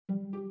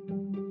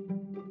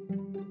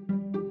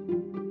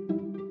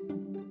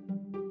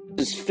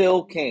This is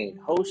Phil Kane,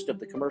 host of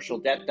the Commercial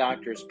Debt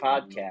Doctors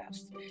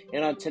podcast.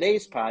 And on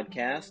today's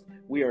podcast,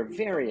 we are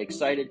very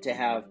excited to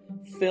have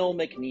Phil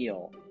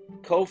McNeil,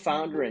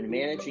 co-founder and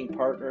managing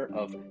partner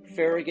of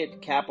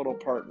Farragut Capital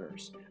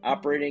Partners.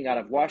 Operating out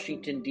of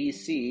Washington,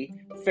 D.C.,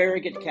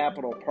 Farragut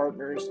Capital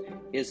Partners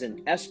is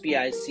an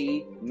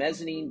SBIC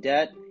mezzanine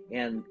debt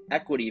and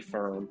equity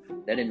firm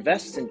that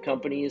invests in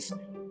companies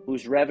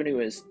whose revenue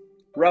is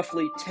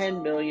roughly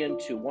 $10 million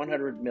to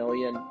 $100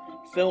 million.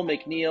 Phil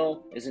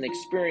McNeil is an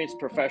experienced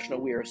professional.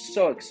 We are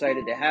so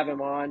excited to have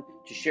him on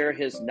to share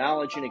his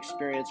knowledge and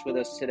experience with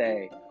us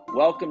today.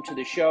 Welcome to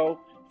the show,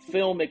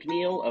 Phil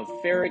McNeil of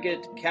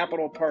Farragut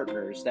Capital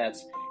Partners.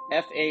 That's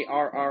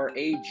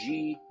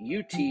Farragut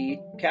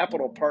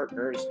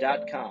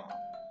capitalpartners.com.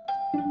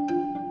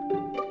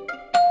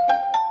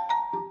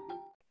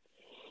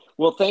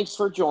 Well, thanks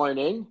for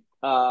joining.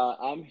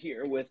 I'm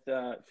here with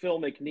Phil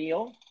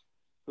McNeil,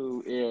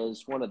 who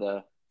is one of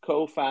the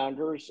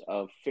co-founders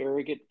of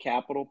Farragut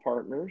Capital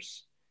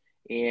Partners,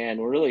 and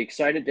we're really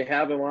excited to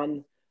have him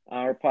on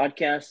our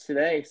podcast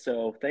today.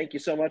 So thank you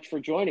so much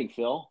for joining,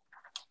 Phil.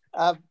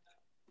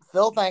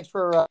 Phil, thanks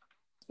for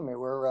me.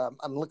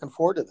 I'm looking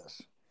forward to this.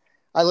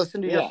 I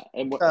listened to your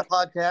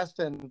podcast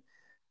and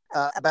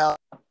about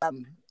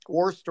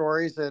war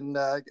stories, and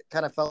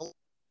kind of felt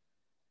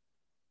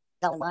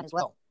mine as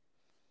well.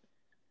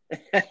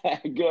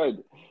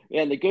 Good.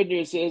 And the good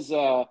news is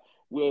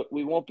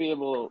we won't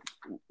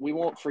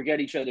forget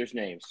each other's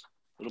names.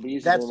 It'll be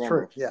easy to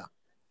remember. That's true, yeah.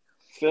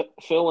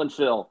 Phil and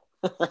Phil.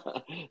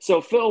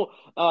 So Phil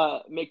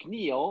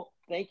McNeil,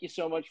 thank you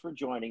so much for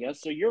joining us.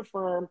 So your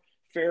firm,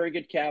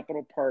 Farragut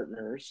Capital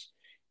Partners,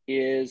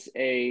 is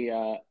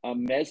a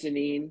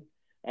mezzanine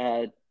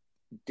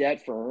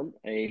debt firm,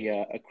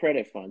 a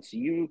credit fund. So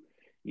you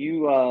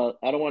I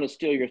don't want to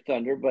steal your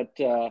thunder, but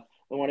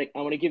I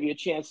want to give you a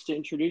chance to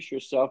introduce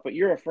yourself, but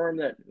you're a firm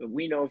that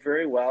we know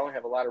very well and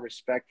have a lot of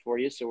respect for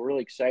you. So we're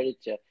really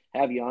excited to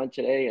have you on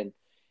today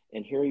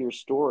and hear your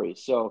story.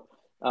 So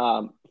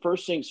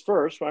first things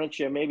first, why don't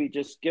you maybe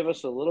just give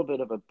us a little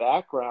bit of a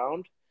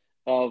background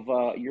of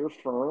your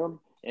firm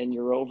and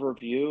your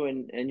overview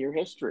and your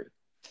history?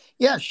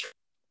 Yeah, sure.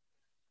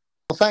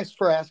 Well, thanks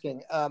for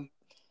asking.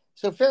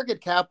 So Farragut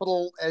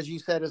Capital, as you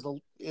said,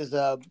 is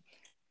a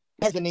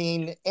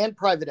mezzanine and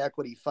private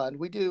equity fund.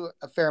 We do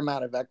a fair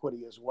amount of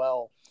equity as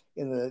well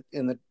in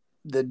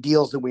the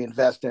deals that we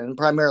invest in,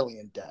 primarily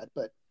in debt,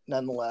 but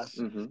nonetheless,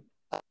 the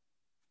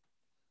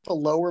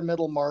lower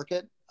middle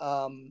market.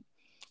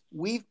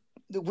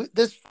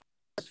 This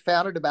was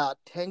founded about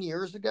 10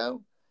 years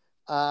ago,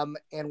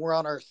 and we're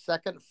on our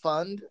second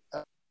fund,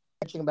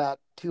 reaching about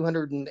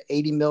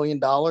 $280 million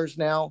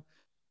now,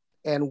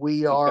 and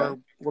we're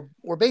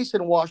based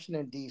in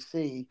Washington,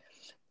 D.C.,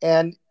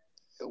 and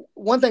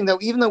one thing, though,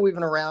 even though we've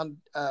been around,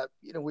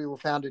 we were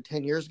founded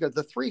 10 years ago,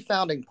 the three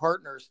founding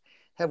partners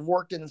have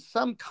worked in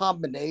some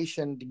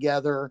combination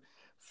together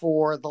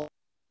for the last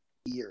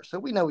year. So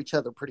we know each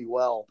other pretty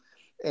well.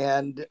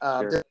 And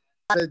there's a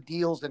lot of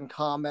deals in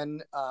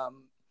common. I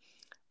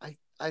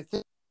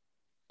think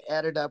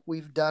added up,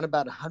 we've done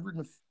about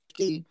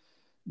 150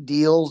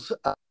 deals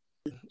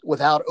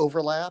without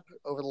overlap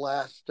over the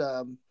last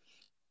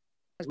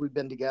as we've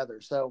been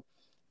together. So,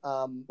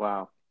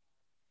 wow.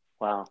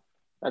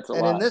 That's a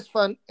lot. In this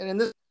fund, and in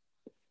this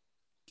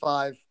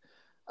 5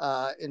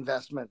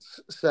 investments,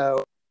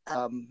 so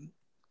fairly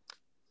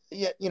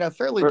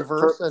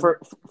diverse.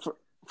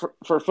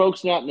 For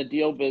folks not in the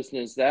deal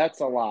business,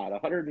 that's a lot.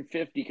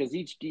 150, because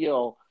each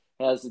deal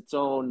has its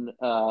own.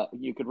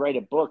 You could write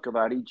a book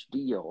about each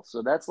deal,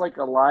 so that's like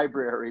a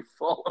library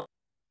full.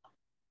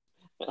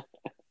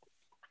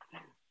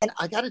 And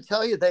I got to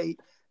tell you, they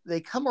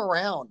come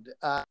around.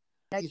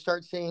 You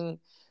start seeing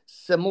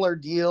similar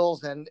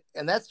deals, and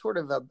that's sort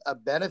of a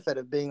benefit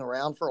of being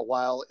around for a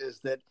while, is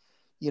that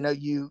you know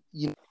a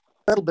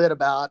little bit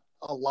about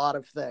a lot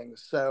of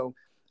things. So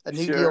a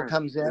new deal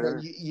comes in,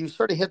 and you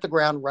sort of hit the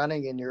ground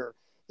running in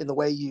the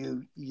way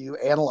you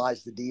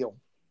analyze the deal.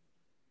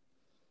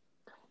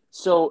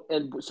 So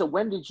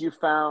when did you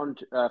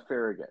found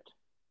Farragut?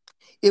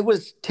 It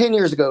was 10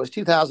 years ago. It was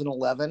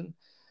 2011.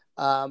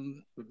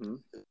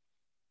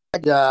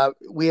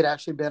 We had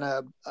actually been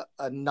a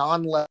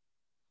non-level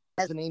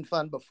mezzanine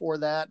fund before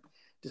that.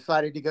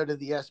 Decided to go to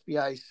the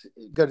SBA,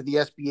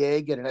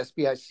 get an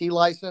SBIC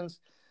license.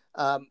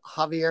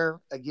 Javier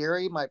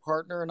Aguirre, my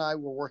partner, and I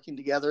were working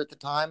together at the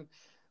time.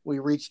 We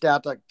reached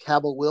out to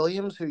Cabell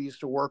Williams, who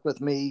used to work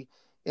with me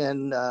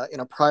in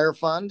a prior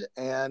fund,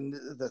 and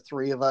the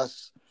three of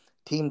us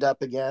teamed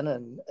up again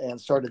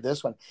and started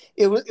this one.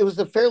 It was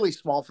a fairly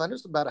small fund. It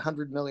was about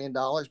 $100 million,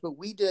 but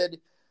we did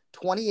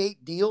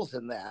 28 deals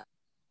in that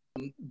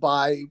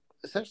by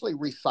essentially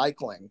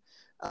recycling.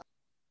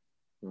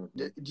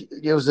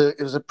 It was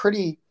a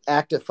pretty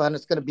active fund.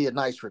 It's going to be a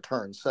nice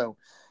return. So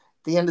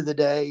at the end of the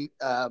day,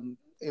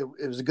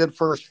 it was a good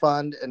first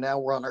fund, and now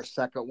we're on our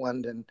second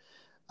one, and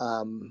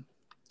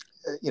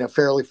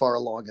fairly far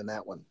along in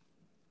that one.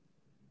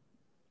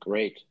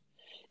 Great.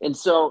 And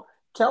so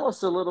tell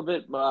us a little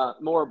bit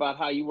more about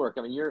how you work.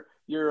 I mean,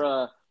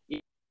 you're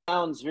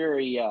sounds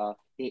very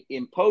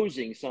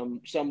imposing,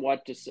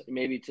 somewhat to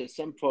maybe to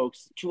some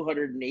folks.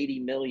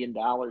 $280 million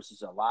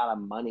is a lot of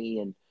money,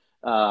 and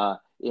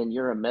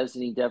you're a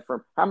mezzanine debt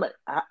firm.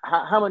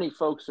 How many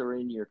folks are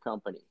in your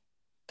company?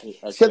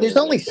 So there's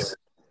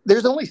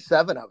only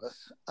 7 of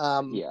us,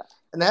 Yeah.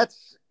 and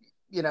that's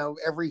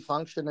every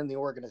function in the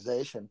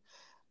organization.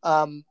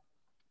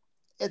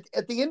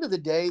 At the end of the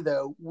day,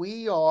 though,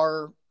 we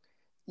are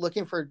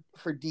looking for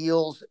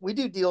deals. We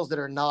do deals that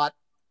are not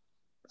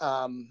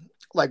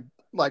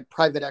like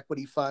private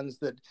equity funds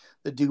that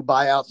do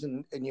buyouts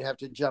and you have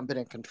to jump in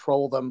and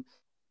control them.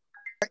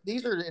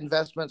 These are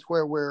investments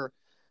where we're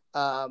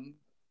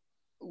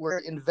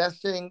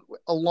investing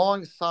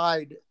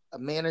alongside a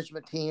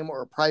management team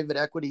or a private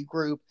equity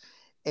group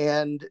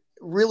and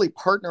really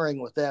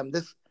partnering with them.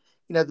 The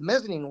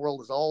mezzanine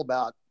world is all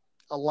about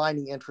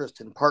aligning interest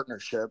and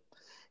partnership.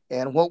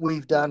 And what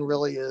we've done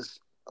really is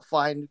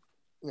find,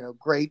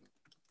 great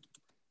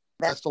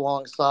invest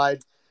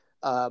alongside,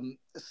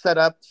 set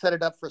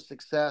it up for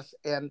success.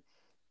 And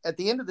at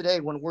the end of the day,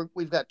 when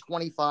we've got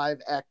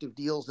 25 active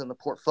deals in the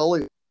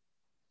portfolio,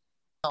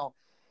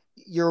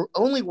 you're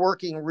only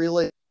working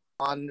really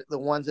on the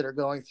ones that are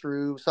going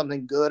through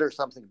something good or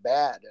something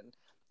bad. And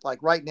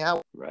like right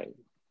now, right,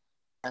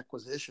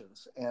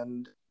 acquisitions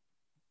and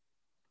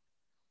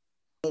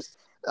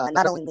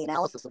not only in the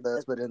analysis of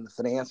those, but in the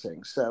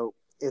financing. So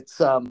it's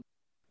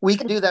we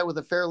can do that with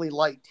a fairly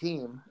light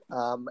team,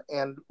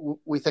 and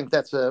we think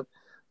that's the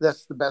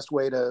best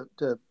way to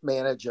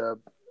manage a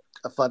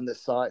fund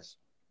this size.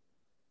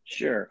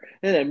 Sure.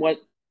 And then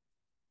what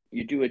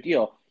you do a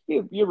deal,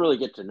 you really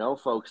get to know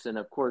folks, and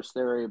of course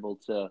they're able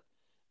to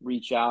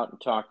reach out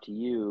and talk to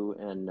you,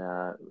 and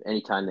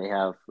anytime they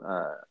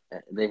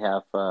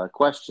have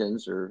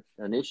questions or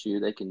an issue,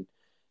 they can.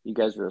 You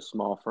guys are a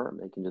small firm;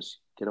 they can just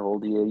get a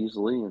hold of you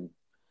easily, and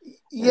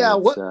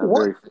it's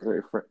very,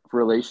 very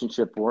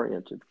relationship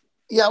oriented.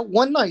 Yeah,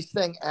 one nice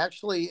thing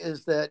actually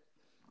is that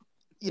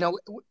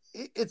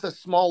it's a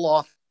small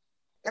off.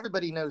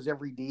 Everybody knows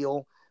every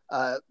deal.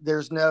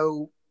 There's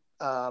no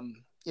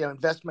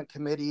investment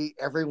committee.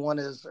 Everyone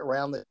is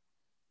around the.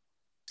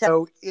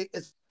 So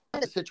it's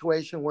a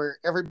situation where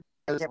everybody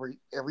knows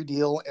every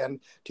deal,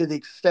 and to the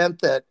extent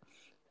that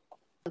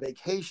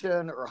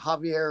vacation or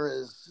Javier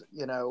is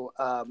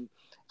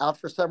out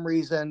for some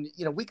reason,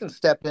 we can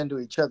step into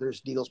each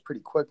other's deals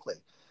pretty quickly.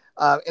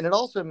 And it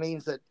also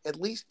means that at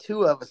least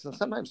 2 of us, and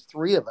sometimes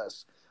 3 of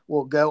us,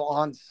 will go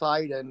on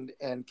site and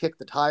kick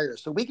the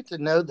tires. So we get to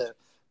know the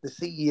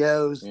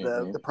CEOs,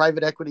 the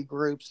private equity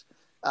groups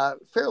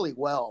fairly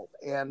well,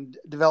 and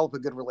develop a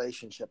good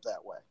relationship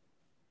that way.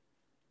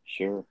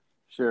 Sure.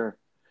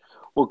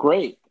 Well,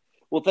 great.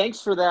 Well,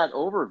 thanks for that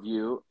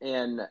overview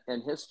and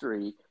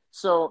history.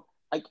 So,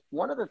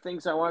 one of the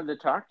things I wanted to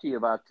talk to you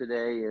about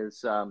today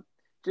is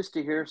just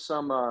to hear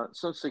some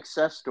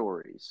success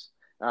stories.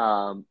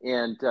 I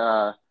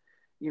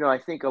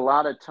think a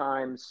lot of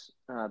times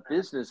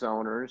business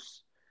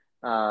owners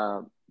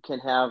can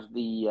have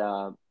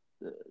the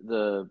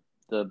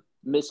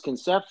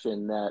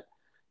misconception that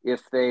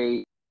if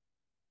they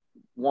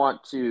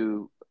want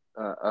to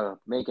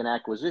make an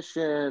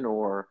acquisition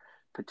or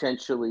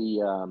potentially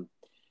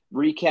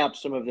recap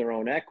some of their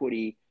own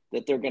equity,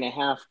 that they're going to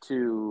have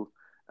to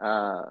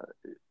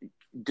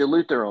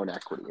dilute their own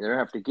equity. They're going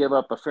to have to give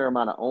up a fair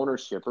amount of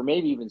ownership, or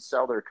maybe even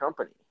sell their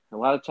company. A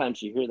lot of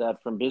times you hear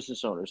that from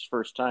business owners,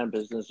 first time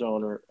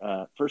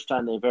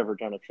they've ever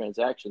done a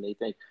transaction. They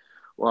think,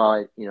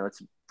 well,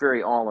 it's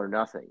very all or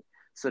nothing.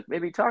 So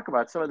maybe talk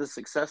about some of the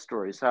success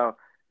stories, how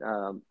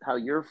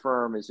your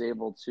firm is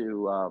able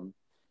to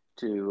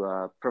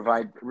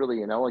provide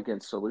really an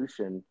elegant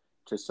solution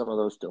to some of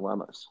those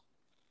dilemmas.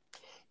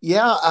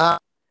 Yeah,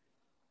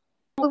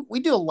 we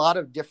do a lot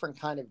of different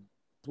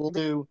we'll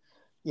do,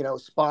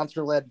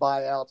 sponsor-led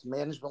buyouts,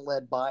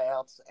 management-led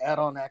buyouts,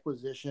 add-on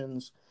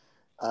acquisitions,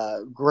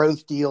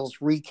 growth deals,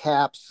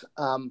 recaps.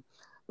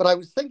 But I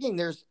was thinking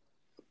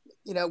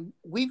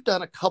we've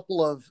done a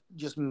couple of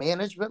just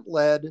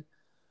management-led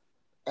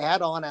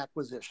add-on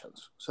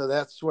acquisitions. So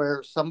that's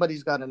where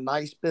somebody's got a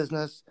nice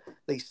business,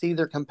 they see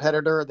their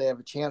competitor, they have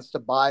a chance to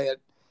buy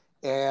it,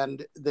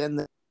 and then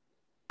they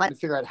try to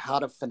figure out how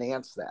to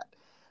finance that.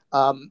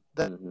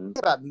 The thing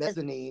about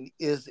mezzanine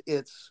is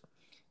it's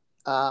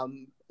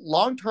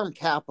long-term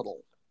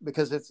capital,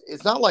 because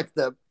it's not like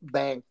the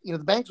bank. The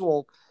banks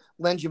will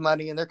lend you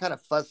money and they're kind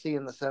of fussy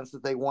in the sense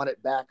that they want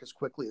it back as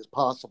quickly as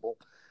possible.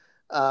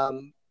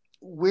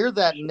 We're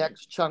that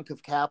next chunk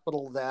of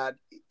capital that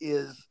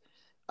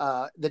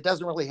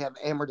doesn't really have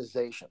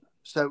amortization.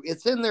 So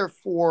it's in there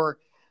for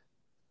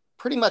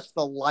pretty much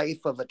the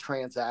life of a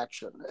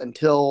transaction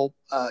until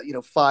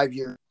 5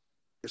 years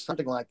or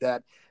something like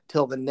that,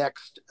 till the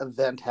next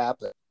event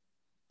happens.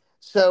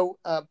 So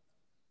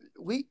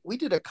we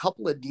did a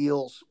couple of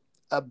deals.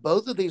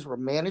 Both of these were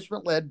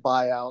management-led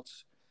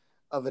buyouts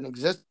of an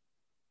existing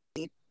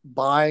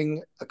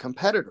buying a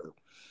competitor.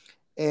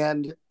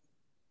 And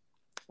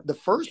the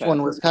first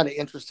one was kind of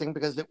interesting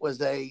because it was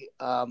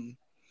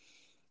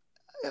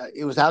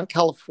it was out in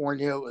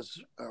California. It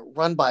was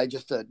run by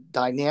just a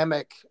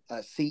dynamic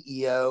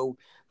CEO,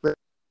 very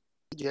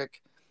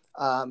strategic.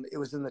 It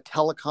was in the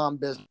telecom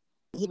business.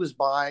 He was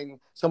buying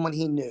someone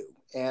he knew,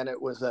 and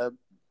it was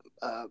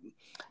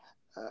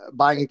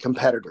buying a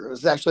competitor. It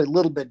was actually a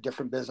little bit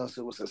different business.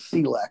 It was a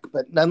CLEC,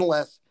 but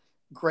nonetheless,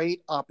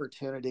 great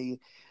opportunity.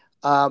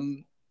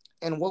 And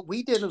what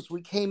we did is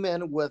we came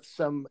in with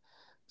some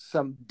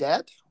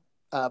debt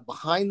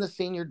behind the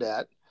senior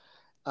debt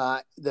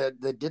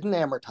that didn't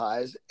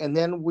amortize, and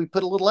then we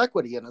put a little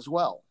equity in as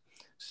well.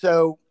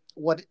 So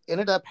what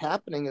ended up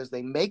happening is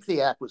they make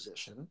the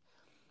acquisition.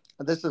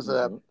 This is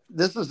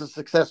a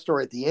success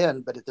story at the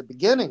end, but at the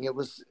beginning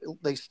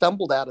they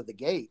stumbled out of the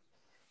gate.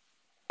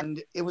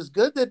 And it was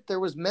good that there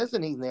was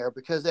mezzanine there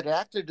because it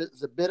acted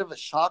as a bit of a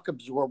shock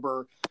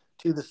absorber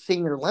to the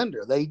senior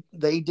lender.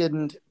 They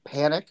didn't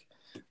panic,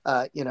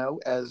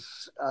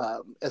 as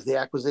the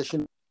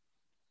acquisition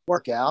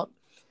work out.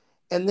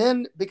 And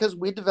then because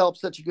we developed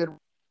such a good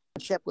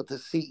relationship with the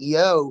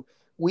CEO,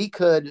 we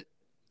could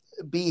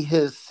be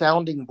his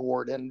sounding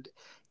board and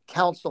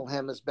counsel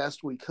him as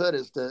best we could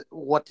as to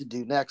what to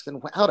do next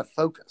and how to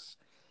focus.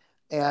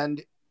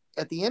 And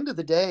at the end of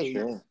the day,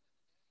 Sure.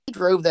 he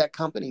drove that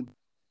company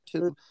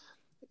to,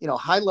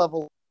 high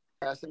level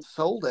and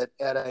sold it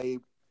at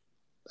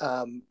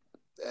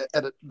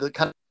the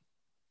kind of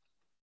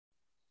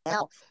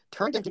now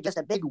turned into just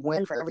a big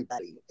win for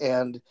everybody.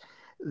 And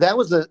that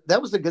was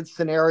a good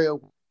scenario.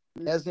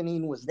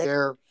 Mezzanine was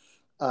there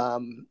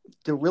to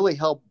really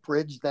help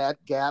bridge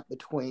that gap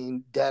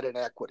between debt and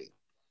equity.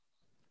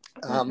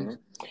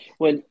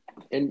 When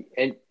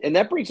and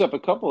that brings up a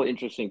couple of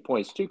interesting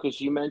points too,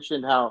 because you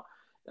mentioned how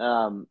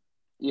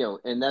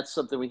and that's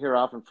something we hear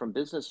often from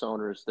business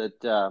owners that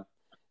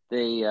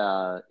they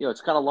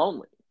it's kind of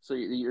lonely. So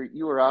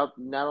you were out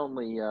not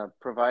only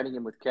providing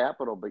him with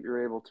capital, but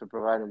you're able to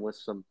provide him with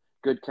some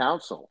good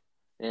counsel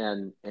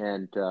and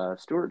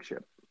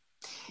stewardship.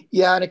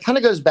 Yeah, and it kind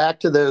of goes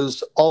back to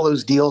all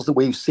those deals that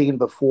we've seen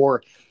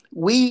before.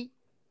 We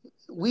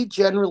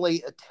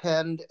generally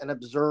attend and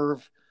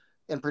observe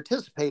and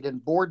participate in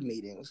board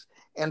meetings,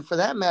 and for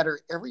that matter,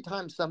 every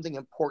time something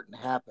important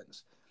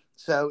happens.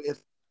 So if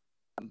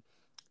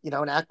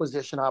an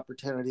acquisition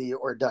opportunity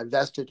or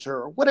divestiture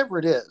or whatever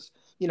it is,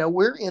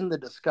 we're in the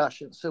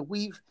discussion. So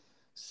we've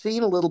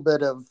seen a little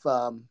bit of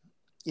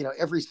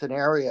every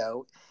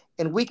scenario,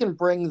 and we can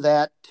bring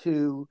that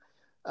to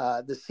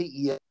the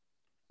CEO.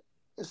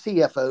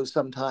 CFO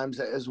sometimes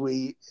as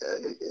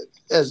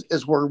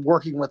we're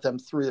working with them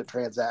through the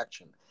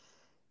transaction.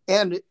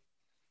 And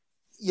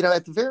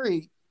at the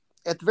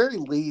very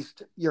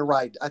least, you're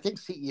right. I think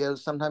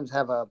CEOs sometimes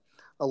have a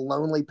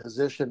lonely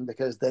position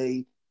because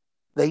they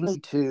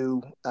need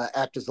to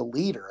act as a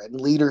leader, and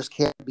leaders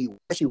can't be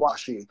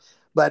wishy-washy.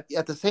 But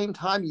at the same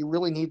time, you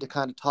really need to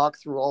kind of talk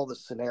through all the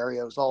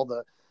scenarios, all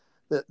the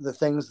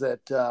things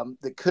that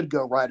could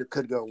go right or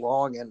could go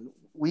wrong, and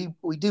we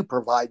do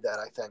provide that,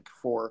 I think,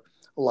 for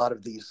a lot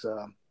of these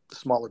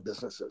smaller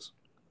businesses.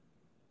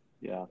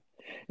 Yeah,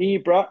 and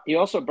you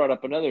also brought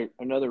up another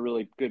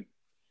really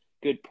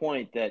good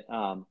point that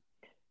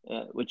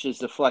which is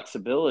the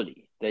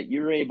flexibility that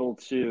you're able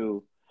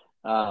to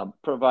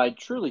provide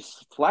truly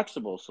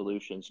flexible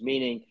solutions.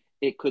 Meaning,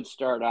 it could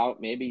start out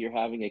maybe you're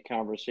having a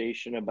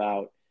conversation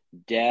about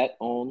debt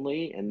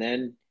only, and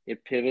then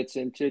it pivots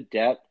into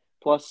debt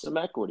plus some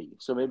equity.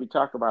 So maybe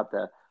talk about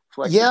the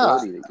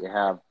flexibility that you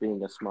have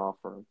being a small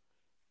firm.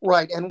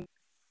 Right, and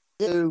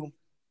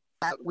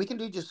we can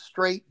do just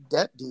straight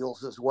debt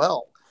deals as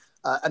well.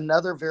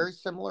 Another very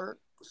similar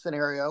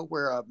scenario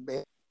where a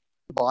man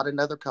bought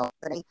another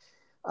company,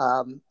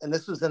 and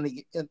this was in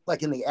the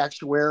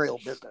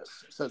actuarial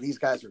business. So these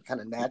guys are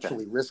kind of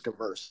naturally risk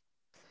averse.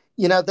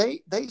 They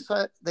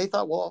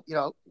thought, well,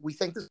 we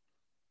think this,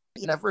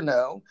 you never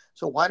know.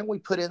 So why don't we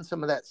put in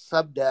some of that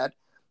sub debt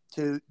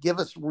to give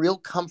us real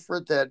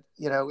comfort that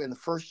in the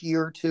first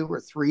year or two or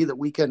three that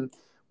we can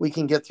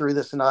get through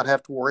this and not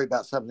have to worry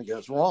about something that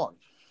goes wrong.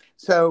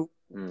 So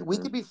we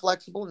could be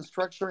flexible in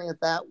structuring it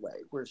that way,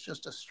 where it's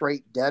just a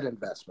straight debt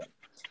investment.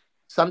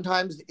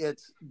 Sometimes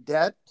it's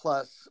debt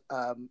plus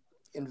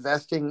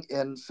investing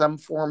in some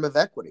form of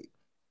equity.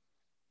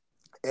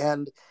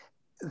 And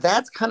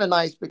that's kind of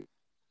nice, because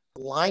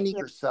aligning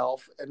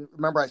yourself, and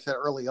remember I said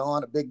early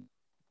on, a big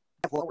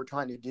of what we're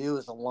trying to do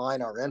is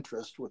align our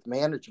interest with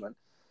management.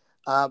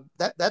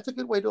 That's a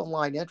good way to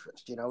align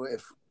interest.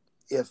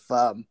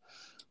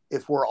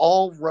 If we're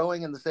all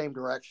rowing in the same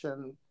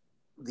direction,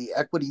 the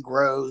equity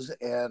grows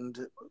and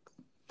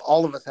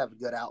all of us have a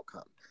good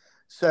outcome.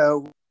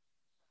 So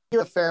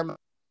a fair amount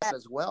of that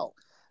as well.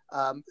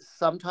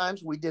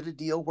 Sometimes we did a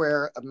deal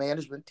where a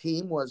management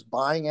team was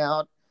buying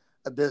out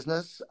a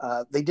business.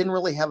 They didn't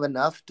really have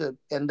enough to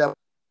end up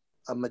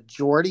a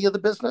majority of the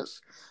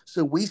business.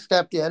 So we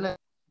stepped in and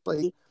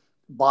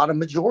bought a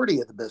majority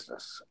of the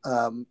business,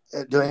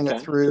 doing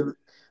it through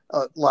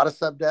a lot of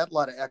sub debt, a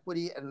lot of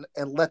equity, and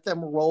let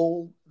them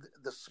roll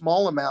the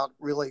small amount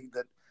really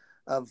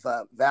of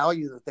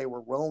value that they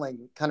were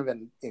rolling kind of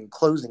in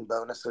closing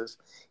bonuses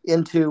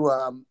into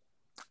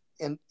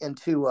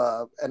into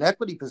an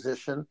equity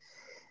position.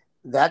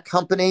 That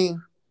company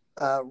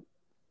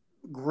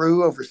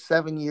grew over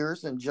 7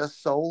 years and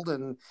just sold,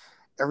 and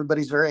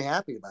everybody's very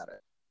happy about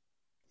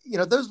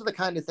it. Those are the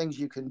kind of things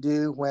you can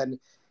do when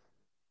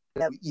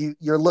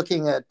you're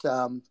looking at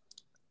a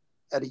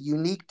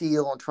unique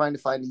deal and trying to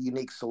find a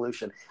unique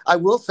solution. I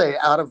will say,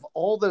 out of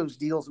all those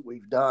deals that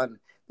we've done,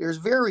 there's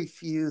very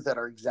few that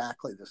are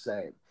exactly the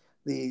same.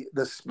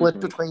 The split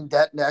between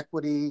debt and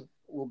equity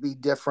will be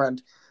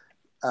different.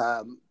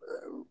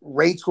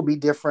 Rates will be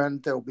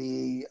different. There'll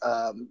be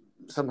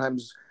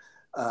sometimes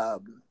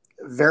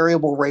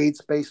variable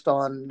rates based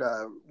on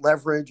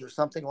leverage or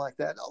something like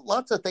that.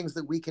 Lots of things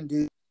that we can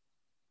do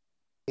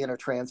in a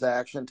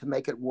transaction to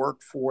make it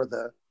work for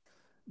the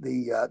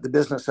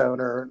business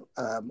owner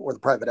or the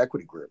private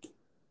equity group.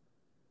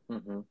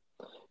 Mm-hmm.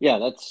 Yeah,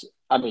 that's,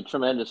 I mean,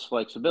 tremendous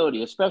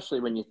flexibility,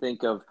 especially when you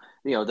think of,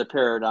 the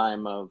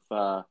paradigm of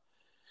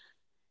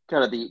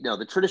kind of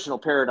the traditional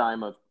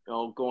paradigm of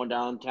going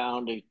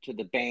downtown to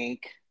the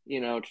bank,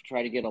 to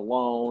try to get a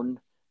loan,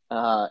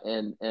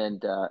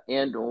 and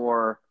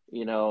or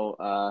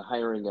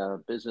hiring a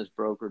business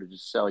broker to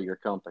just sell your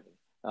company.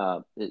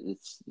 It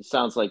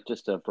sounds like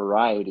just a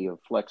variety of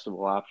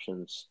flexible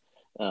options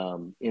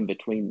in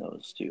between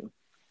those two.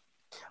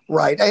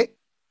 Right.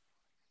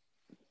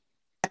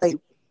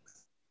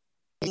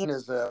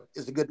 Is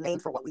a good name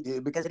for what we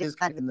do because it is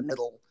kind of in the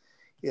middle.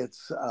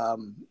 It's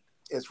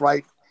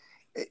right.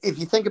 If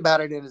you think about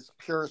it in its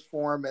purest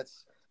form,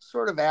 it's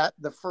sort of at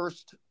the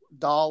first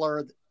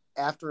dollar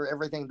after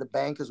everything the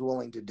bank is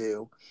willing to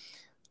do,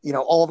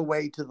 all the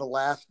way to the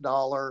last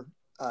dollar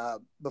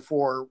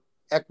before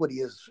equity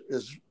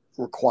is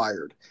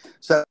required.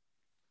 So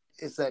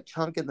it's that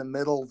chunk in the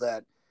middle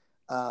that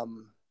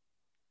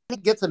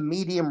it gets a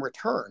medium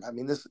return. I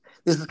mean, this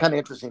is kind of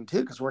interesting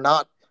too, because we're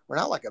not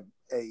like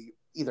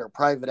either a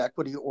private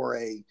equity or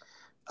a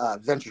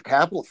venture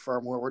capital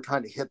firm where we're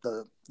trying to hit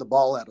the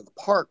ball out of the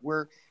park.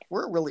 We're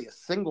really a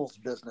singles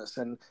business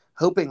and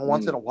hoping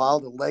once in a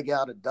while to leg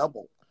out a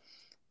double.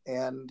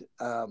 And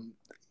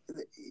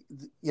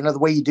the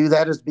way you do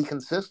that is be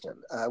consistent.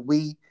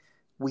 We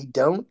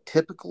don't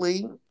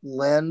typically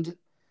lend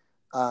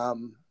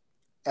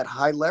at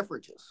high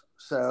leverages,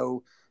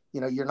 so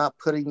you're not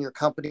putting your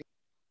company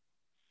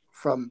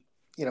from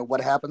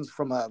what happens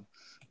from a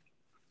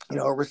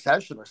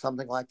recession or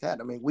something like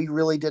that. I mean, we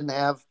really didn't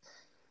have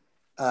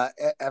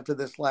after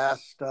this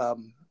last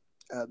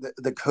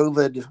the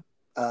COVID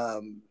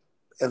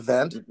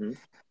event.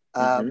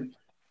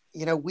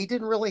 We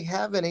didn't really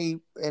have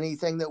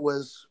anything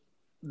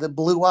that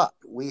blew up.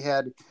 We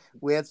had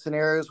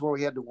scenarios where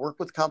we had to work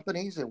with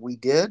companies, and we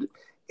did,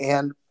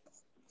 and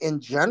in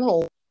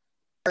general,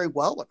 very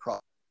well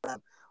across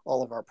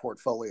all of our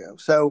portfolio.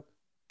 So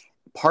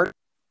part of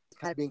it is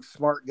kind of being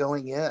smart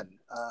going in,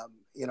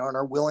 and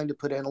are willing to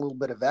put in a little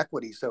bit of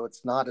equity, so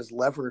it's not as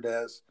levered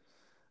as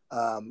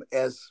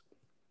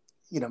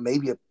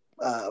maybe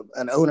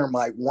an owner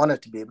might want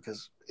it to be,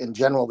 because in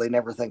general they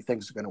never think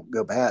things are going to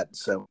go bad.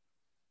 So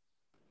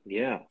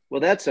yeah,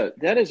 well,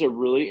 that is a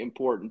really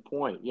important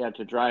point. Yeah,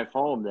 to drive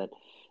home that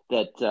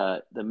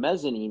the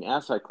mezzanine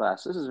asset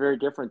class, this is very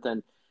different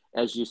than,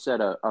 as you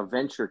said, a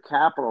venture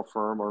capital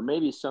firm, or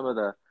maybe some of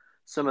the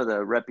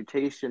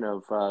reputation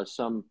of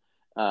some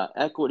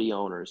equity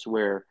owners,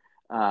 where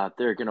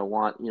they're going to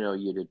want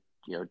you to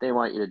they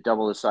want you to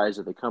double the size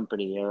of the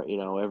company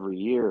every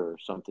year or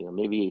something. Or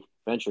maybe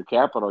venture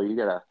capital, you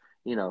got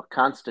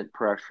constant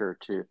pressure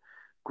to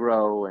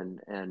grow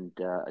and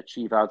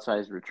achieve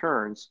outsized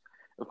returns.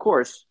 Of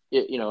course,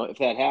 if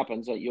that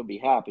happens, that you'll be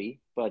happy,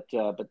 but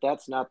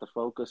that's not the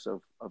focus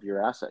of your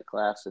asset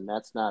class, and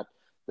that's not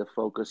the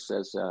focus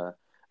as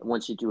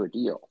once you do a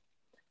deal.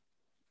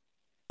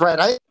 Right.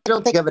 I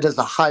don't think of it as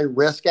a high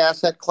risk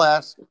asset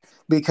class,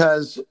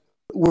 because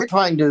we're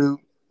trying to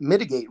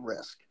mitigate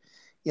risk.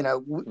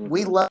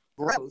 We love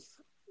growth.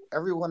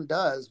 Everyone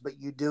does, but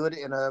you do it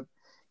in a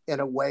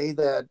way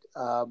that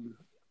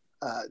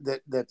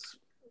that's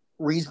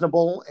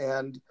reasonable,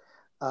 and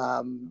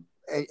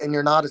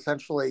you're not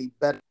essentially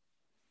betting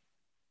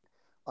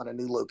on a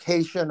new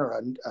location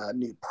or a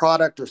new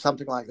product or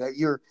something like that.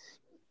 You're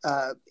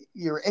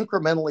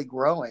incrementally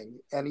growing,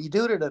 and you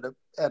do it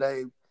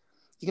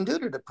you can do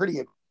it at a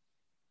pretty,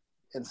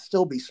 and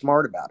still be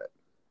smart about it.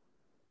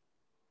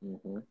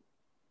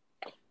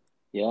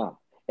 Yeah,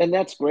 and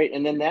that's great.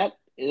 And then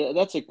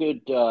that's a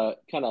good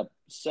kind of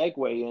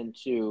segue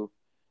into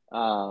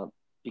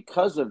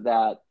because of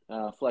that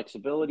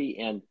flexibility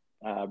and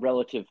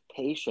relative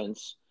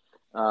patience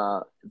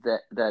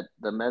that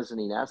the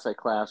mezzanine asset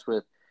class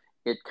with,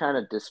 it kind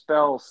of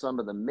dispels some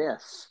of the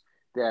myths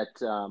that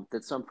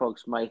some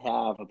folks might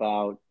have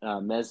about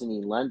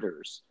mezzanine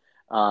lenders,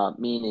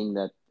 meaning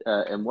that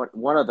and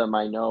one of them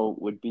I know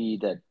would be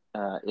that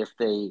if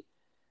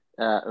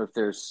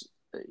there's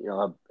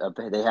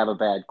they have a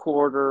bad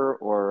quarter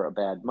or a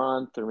bad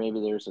month, or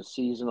maybe there's a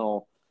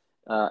seasonal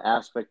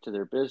aspect to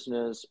their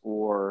business,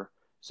 or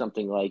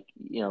something like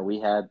we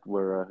had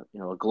where a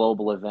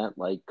global event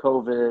like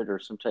COVID or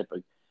some type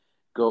of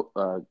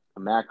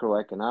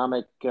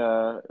macroeconomic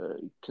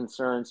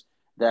concerns,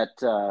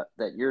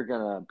 that you're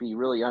going to be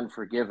really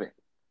unforgiving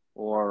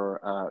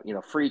or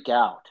freak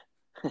out,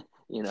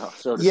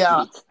 so to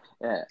Yeah. speak.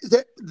 Yeah.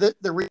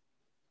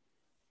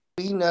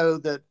 We know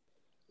that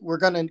we're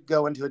going to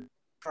go into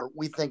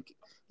we think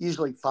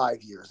usually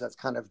 5 years. That's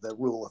kind of the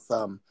rule of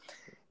thumb.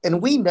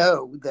 And we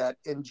know that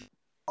in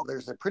general,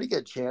 there's a pretty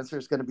good chance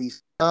there's going to be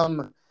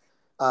some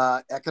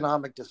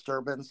economic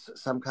disturbance,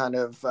 some kind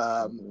of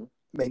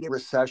maybe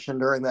recession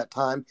during that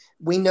time.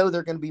 We know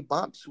there are going to be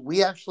bumps.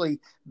 We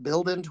actually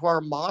build into our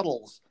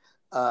models,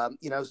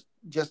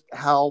 just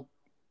how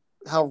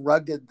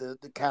rugged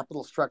the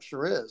capital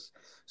structure is,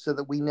 so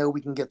that we know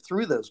we can get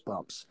through those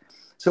bumps.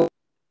 So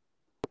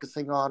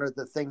focusing on are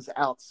the things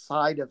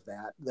outside of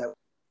that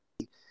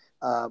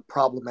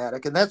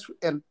problematic.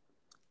 And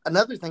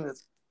another thing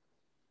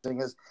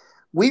is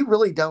we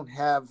really don't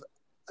have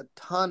a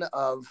ton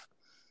of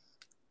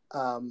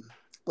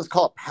let's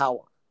call it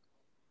power,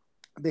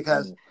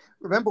 because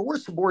remember, we're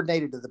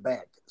subordinated to the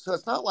bank, so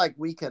it's not like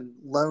we can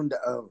loan to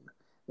own.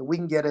 We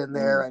can get in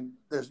there and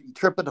there's you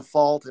trip a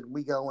default and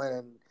we go in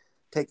and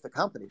take the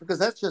company, because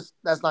that's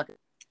not going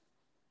to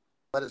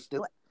let us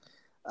do it.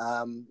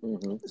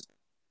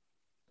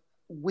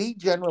 We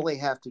generally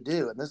have to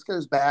do, and this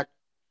goes back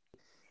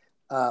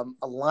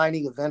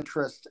aligning of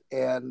interest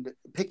and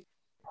picking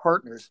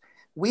partners.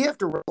 We have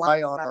to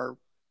rely on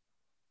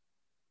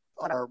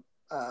our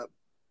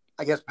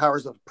I guess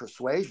powers of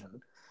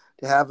persuasion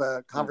to have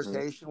a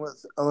conversation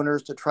with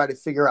owners to try to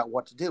figure out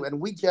what to do.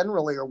 And we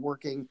generally are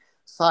working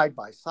side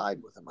by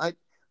side with them. I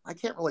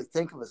can't really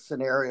think of a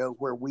scenario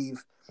where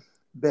we've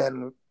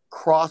been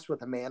cross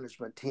with a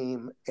management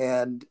team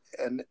and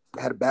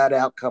had a bad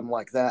outcome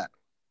like that.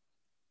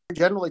 What we're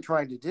generally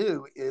trying to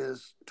do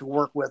is to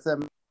work with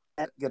them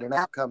and get an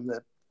outcome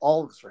that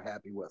all of us are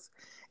happy with.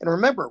 And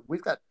remember,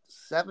 we've got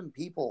 7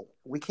 people.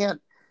 We can't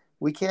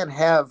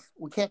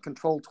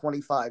control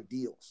 25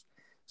 deals.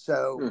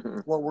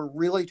 So what we're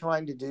really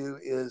trying to do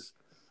is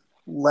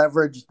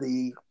leverage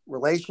the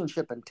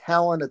relationship and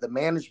talent of the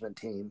management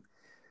team,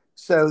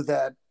 so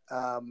that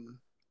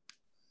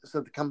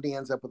so the company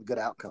ends up with a good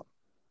outcome.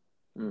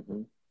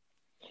 And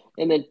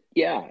then,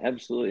 yeah,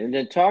 absolutely. And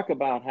then talk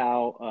about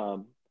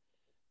how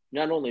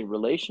not only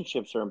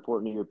relationships are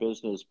important in your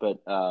business, but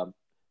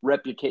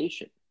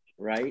reputation,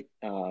 right?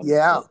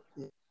 Yeah.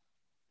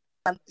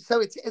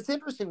 So it's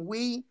interesting.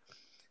 We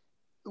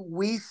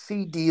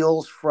see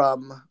deals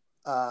from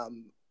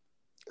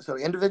so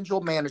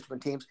individual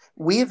management teams.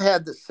 We've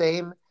had the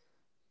same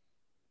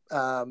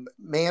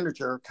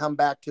manager come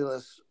back to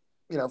us,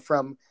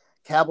 from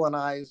Cabell and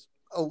I's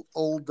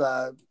old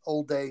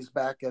days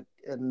back at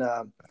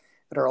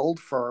our old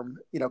firm,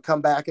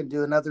 come back and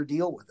do another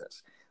deal with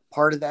us.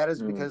 Part of that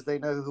is because they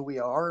know who we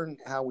are and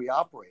how we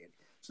operate.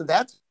 So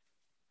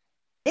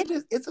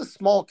it's a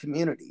small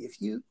community.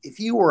 If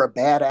you were a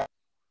bad actor,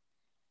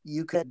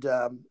 you could,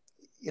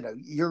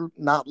 you're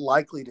not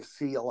likely to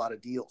see a lot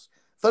of deals.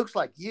 Folks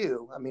like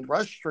you, I mean,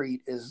 Rush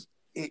Street is,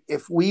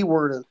 if we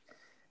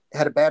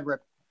had a bad rep,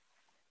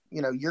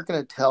 you're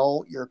going to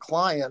tell your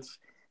clients,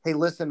 hey,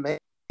 listen, maybe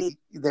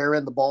they're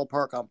in the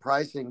ballpark on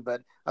pricing,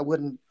 but I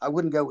wouldn't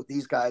go with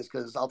these guys,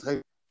 because I'll tell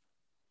you,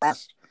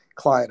 last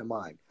client of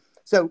mine.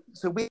 So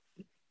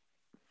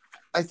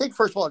I think,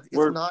 first of all, it's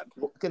not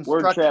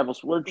constructive.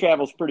 Word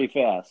travels pretty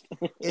fast.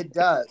 It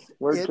does.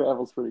 Word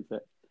travels pretty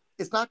fast.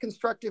 It's not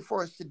constructive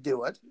for us to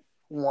do it,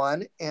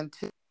 one, and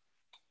two,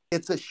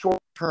 it's a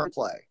short-term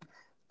play.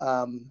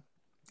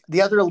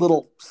 The other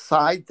little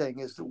side thing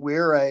is that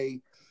we're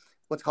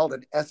what's called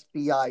an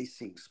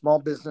SBIC, Small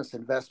Business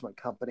Investment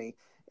Company,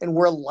 and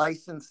we're a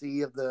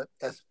licensee of the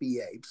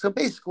SBA. So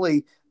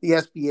basically, the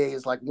SBA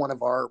is like one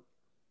of our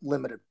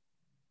limited,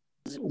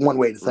 one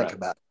way to think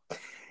about it.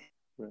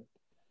 Right.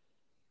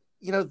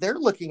 They're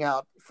looking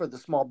out for the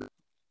small business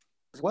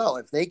as well.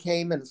 If they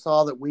came and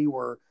saw that we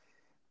were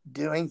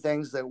doing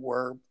things that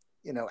were,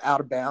 out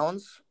of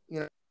bounds,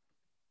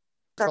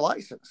 our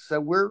license. So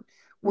we're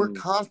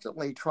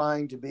constantly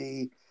trying to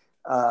be,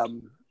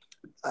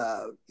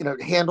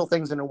 handle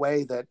things in a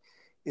way that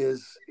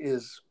is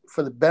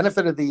for the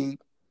benefit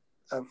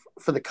of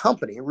for the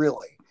company,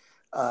 really.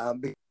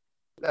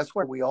 That's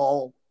where we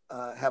all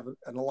have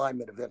an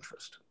alignment of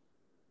interest.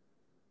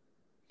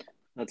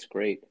 That's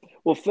great.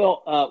 Well,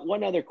 Phil,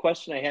 one other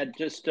question I had,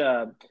 just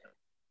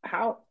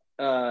how,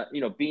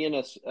 being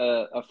a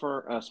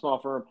small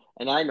firm,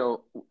 and I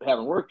know,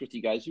 having worked with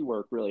you guys, you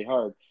work really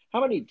hard. How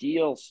many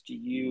deals do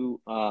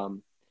you,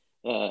 on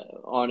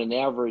an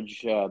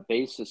average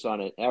basis,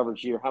 on an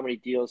average year, how many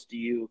deals do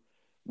you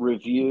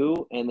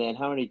review? And then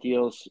how many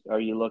deals are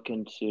you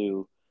looking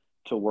to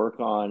work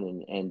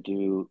on and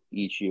do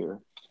each year?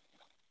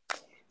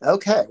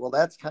 Okay, well,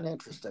 that's kind of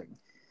interesting.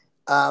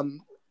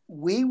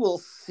 We will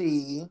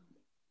see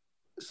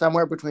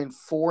somewhere between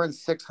 400 and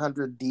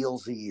 600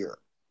 deals a year.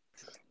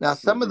 Now,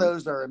 some of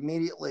those are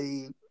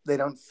immediately, they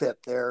don't fit.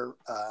 They're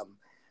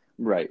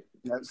right.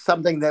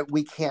 Something that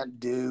we can't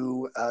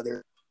do.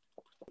 They're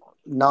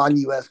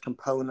non-U.S.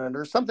 component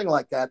or something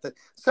like that. That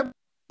some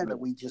that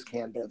we just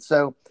can't do.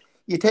 So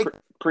you take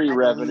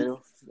pre-revenue,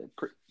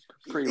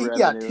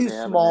 yeah, too they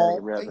haven't small. had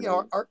any revenue. You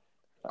know,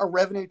 our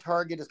revenue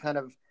target is kind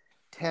of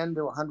 10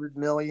 to 100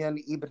 million,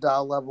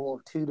 EBITDA level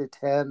of 2 to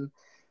 10.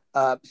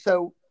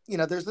 So, you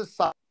know, there's this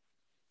side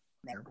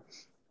there.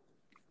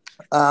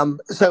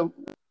 So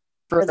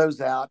throw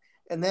those out,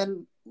 and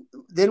then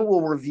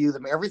we'll review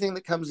them. Everything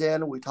that comes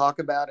in, we talk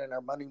about in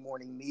our Monday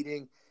morning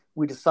meeting.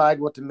 We decide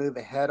what to move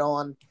ahead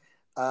on.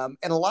 And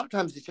a lot of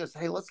times it's just,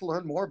 hey, let's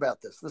learn more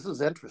about this. This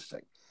is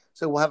interesting.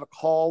 So we'll have a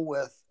call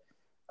with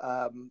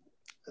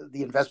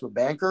the investment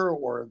banker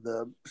or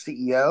the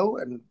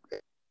CEO and a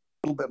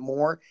little bit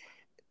more.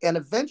 And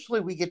eventually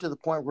we get to the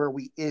point where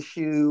we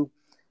issue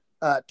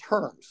a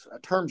term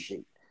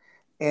sheet.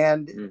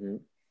 And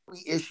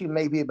we issue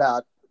maybe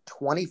about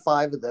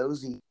 25 of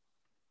those each.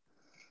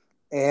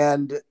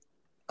 And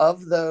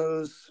of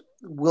those,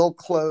 we'll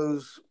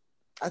close,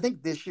 I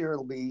think this year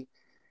it'll be,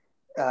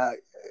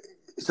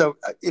 so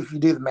if you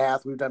do the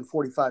math, we've done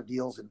 45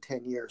 deals in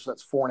 10 years. So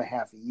that's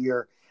 4.5 a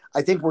year.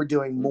 I think we're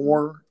doing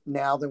more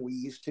now than we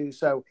used to.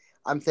 So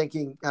I'm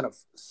thinking kind of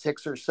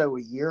 6 or so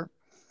a year.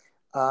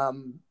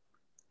 And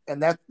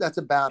that's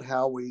about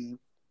how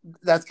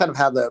that's kind of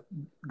how the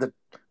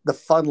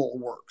funnel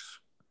works.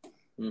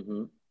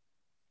 Mm-hmm.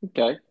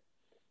 Okay,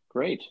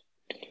 great.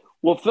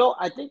 Well, Phil,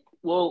 I think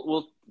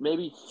we'll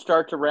maybe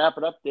start to wrap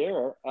it up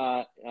there.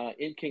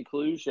 In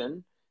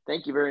conclusion,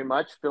 thank you very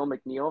much, Phil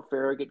McNeil,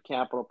 Farragut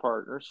Capital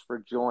Partners, for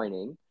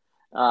joining.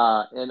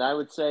 And I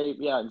would say,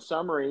 in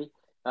summary,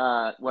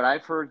 what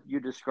I've heard you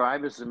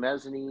describe as the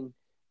mezzanine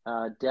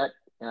debt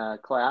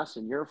class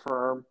in your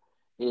firm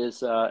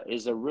is a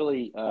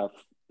really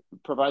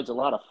provides a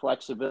lot of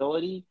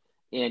flexibility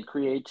and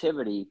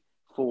creativity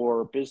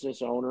for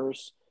business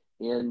owners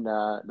in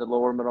the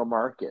lower middle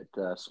market,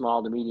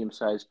 small to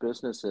medium-sized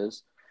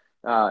businesses.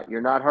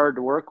 You're not hard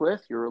to work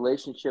with. You're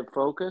relationship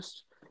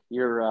focused.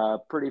 You're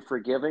pretty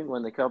forgiving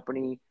when the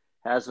company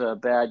has a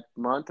bad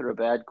month or a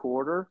bad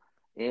quarter,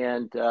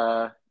 and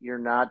you're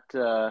not.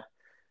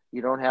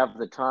 You don't have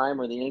the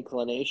time or the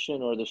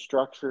inclination or the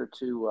structure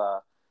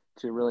to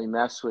really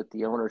mess with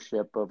the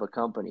ownership of a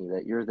company.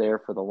 That you're there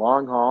for the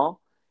long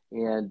haul,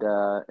 and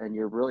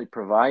you're really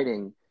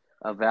providing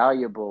a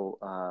valuable,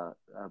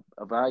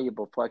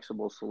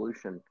 flexible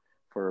solution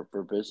for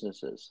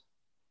businesses.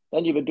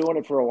 And you've been doing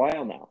it for a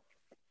while now.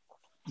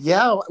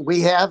 Yeah,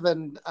 we have,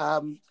 and I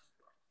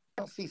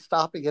don't see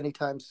stopping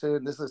anytime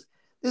soon. This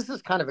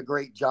is kind of a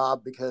great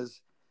job because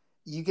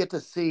you get to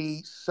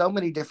see so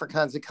many different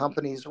kinds of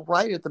companies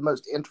right at the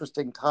most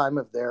interesting time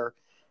of their,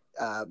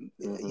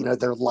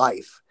 their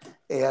life,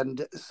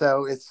 and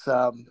so it's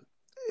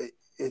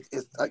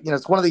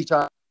it's one of these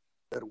jobs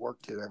to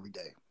work to every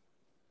day.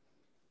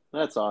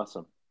 That's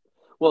awesome.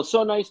 Well,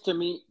 so nice to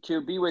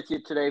be with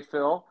you today,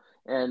 Phil,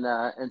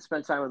 and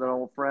spend time with an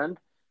old friend,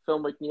 Phil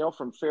McNeil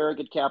from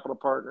Farragut Capital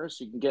Partners.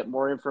 You can get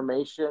more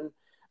information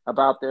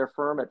about their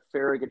firm at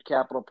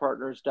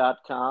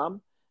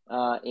farragutcapitalpartners.com.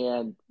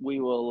 And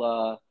we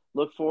will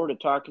look forward to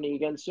talking to you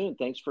again soon.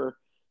 Thanks for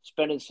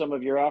spending some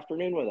of your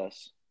afternoon with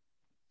us.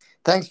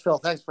 Thanks, Phil.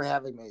 Thanks for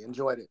having me.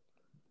 Enjoyed it.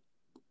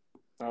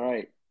 All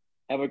right.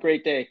 Have a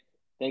great day.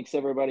 Thanks,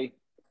 everybody.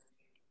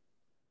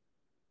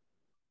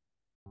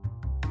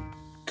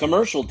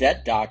 Commercial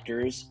Debt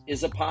Doctors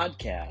is a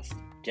podcast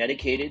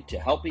dedicated to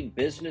helping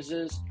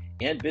businesses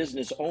and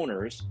business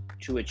owners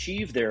to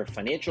achieve their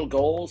financial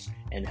goals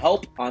and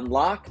help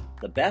unlock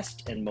the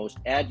best and most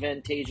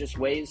advantageous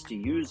ways to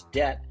use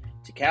debt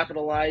to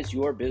capitalize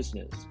your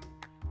business.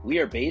 We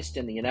are based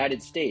in the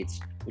United States,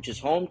 which is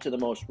home to the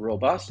most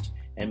robust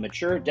and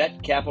mature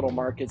debt capital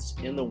markets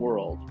in the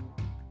world.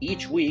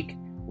 Each week,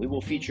 we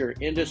will feature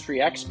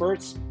industry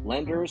experts,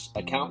 lenders,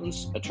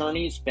 accountants,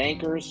 attorneys,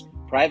 bankers,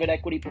 private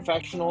equity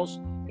professionals,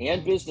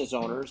 and business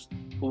owners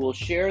who will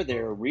share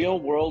their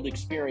real-world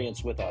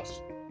experience with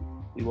us.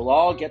 We will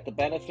all get the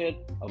benefit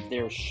of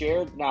their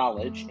shared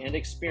knowledge and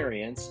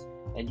experience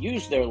and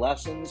use their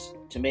lessons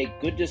to make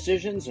good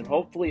decisions and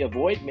hopefully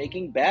avoid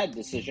making bad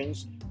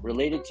decisions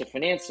related to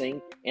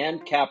financing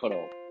and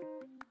capital.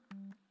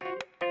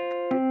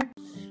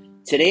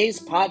 Today's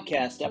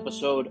podcast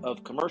episode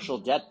of Commercial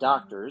Debt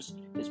Doctors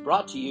is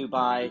brought to you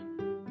by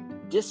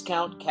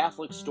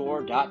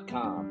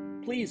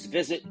DiscountCatholicStore.com. Please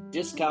visit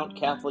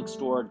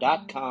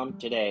DiscountCatholicStore.com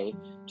today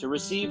to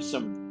receive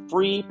some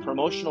free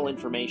promotional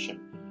information.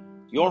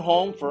 Your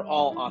home for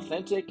all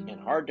authentic and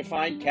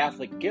hard-to-find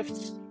Catholic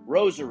gifts,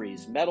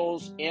 rosaries,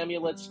 medals,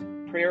 amulets,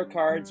 prayer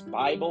cards,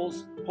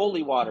 Bibles,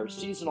 holy water,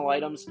 seasonal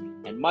items,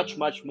 and much,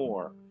 much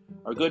more.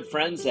 Our good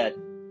friends at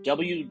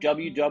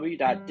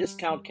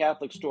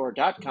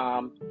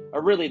www.discountcatholicstore.com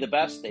are really the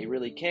best. They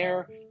really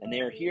care, and they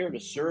are here to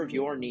serve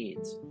your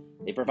needs.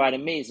 They provide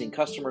amazing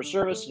customer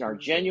service and are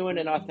genuine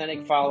and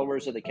authentic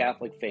followers of the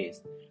Catholic faith.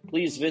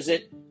 Please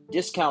visit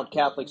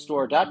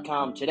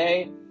DiscountCatholicStore.com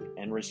today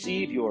and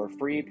receive your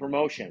free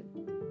promotion.